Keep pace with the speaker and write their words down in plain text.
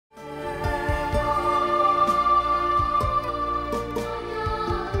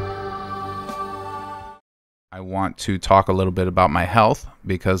want to talk a little bit about my health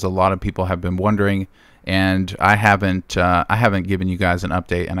because a lot of people have been wondering, and I haven't given you guys an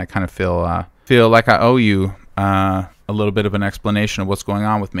update, and I kind of feel like I owe you a little bit of an explanation of what's going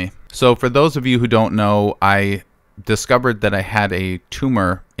on with me. So for those of you who don't know, I discovered that I had a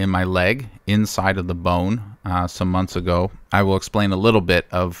tumor in my leg inside of the bone some months ago. I will explain a little bit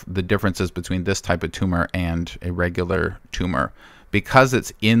of the differences between this type of tumor and a regular tumor. Because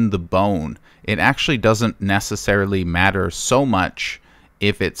it's in the bone, it actually doesn't necessarily matter so much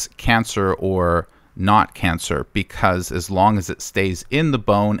if it's cancer or not cancer, because as long as it stays in the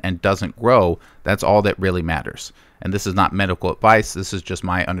bone and doesn't grow, that's all that really matters. And this is not medical advice. This is just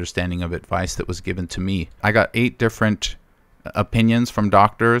my understanding of advice that was given to me. I got 8 different opinions from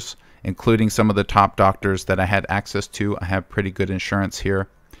doctors, including some of the top doctors that I had access to. I have pretty good insurance here.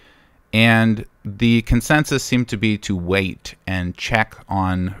 And the consensus seemed to be to wait and check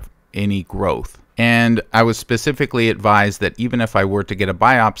on any growth. And I was specifically advised that even if I were to get a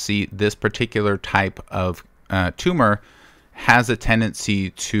biopsy, this particular type of tumor has a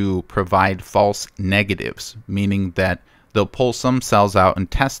tendency to provide false negatives, meaning that they'll pull some cells out and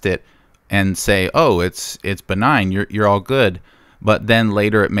test it and say, oh, it's benign, you're all good. But then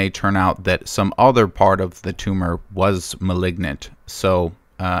later it may turn out that some other part of the tumor was malignant. So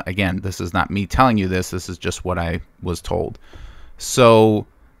again, this is not me telling you this. This is just what I was told. So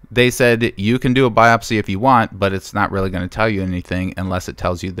they said you can do a biopsy if you want, but it's not really going to tell you anything unless it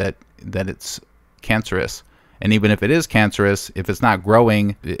tells you that it's cancerous. And even if it is cancerous, if it's not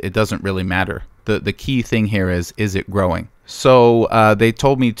growing, it doesn't really matter. The key thing here is it growing? So they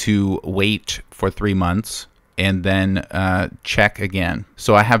told me to wait for 3 months and then check again.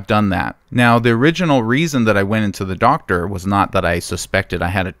 So I have done that. Now, the original reason that I went into the doctor was not that I suspected I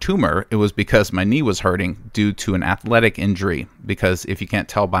had a tumor. It was because my knee was hurting due to an athletic injury. Because if you can't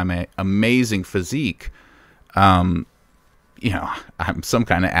tell by my amazing physique, you know, I'm some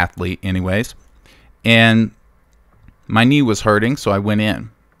kind of athlete anyways. And my knee was hurting, so I went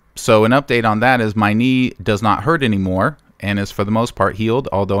in. So an update on that is my knee does not hurt anymore and is for the most part healed,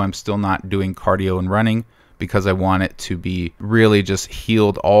 although I'm still not doing cardio and running, because I want it to be really just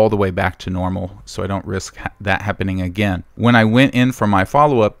healed all the way back to normal so I don't risk that happening again. When I went in for my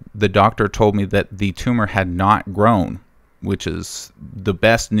follow-up, the doctor told me that the tumor had not grown, which is the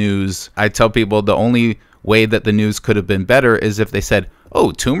best news. I tell people the only way that the news could have been better is if they said,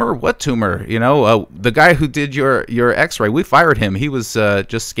 oh, tumor? What tumor? You know, the guy who did your x-ray, we fired him. He was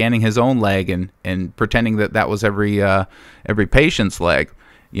just scanning his own leg and pretending that that was every patient's leg.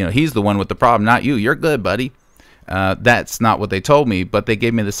 You know, he's the one with the problem, not you. You're good, buddy. That's not what they told me, but they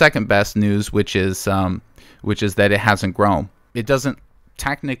gave me the second best news, which is that it hasn't grown. It doesn't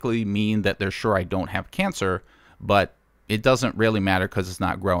technically mean that they're sure I don't have cancer, but it doesn't really matter because it's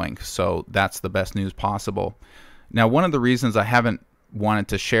not growing. So that's the best news possible. Now, one of the reasons I haven't wanted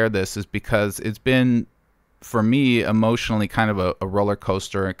to share this is because it's been, for me, emotionally kind of a roller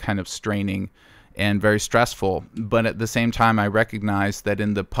coaster, kind of straining and very stressful. But at the same time, I recognize that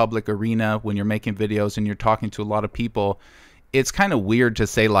in the public arena, when you're making videos and you're talking to a lot of people, it's kind of weird to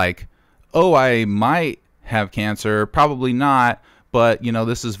say like, oh, I might have cancer, probably not, but you know,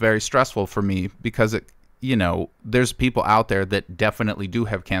 this is very stressful for me because it, you know, there's people out there that definitely do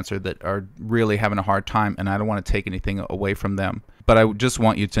have cancer that are really having a hard time, and I don't want to take anything away from them. But I just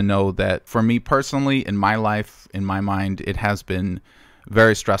want you to know that for me personally, in my life, in my mind, it has been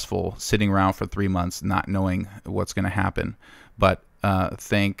very stressful sitting around for 3 months not knowing what's going to happen. But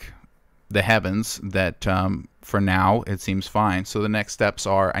thank the heavens that for now it seems fine. So the next steps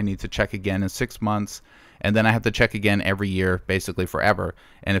are I need to check again in 6 months, and then I have to check again every year, basically forever.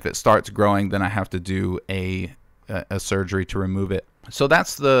 And if it starts growing, then I have to do a surgery to remove it. So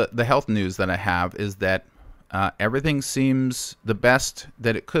that's the health news that I have, is that everything seems the best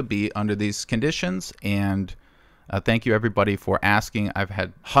that it could be under these conditions. And thank you everybody for asking. I've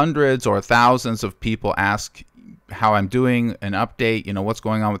had hundreds or thousands of people ask how I'm doing, an update, you know, what's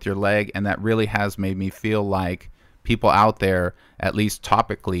going on with your leg. And that really has made me feel like people out there, at least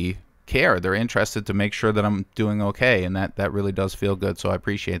topically, care. They're interested to make sure that I'm doing okay, and that really does feel good. So I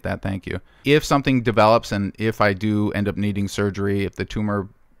appreciate that. Thank you. If something develops and if I do end up needing surgery, if the tumor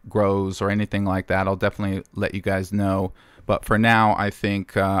grows or anything like that, I'll definitely let you guys know. But for now, I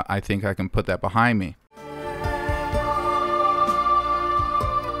think I can put that behind me.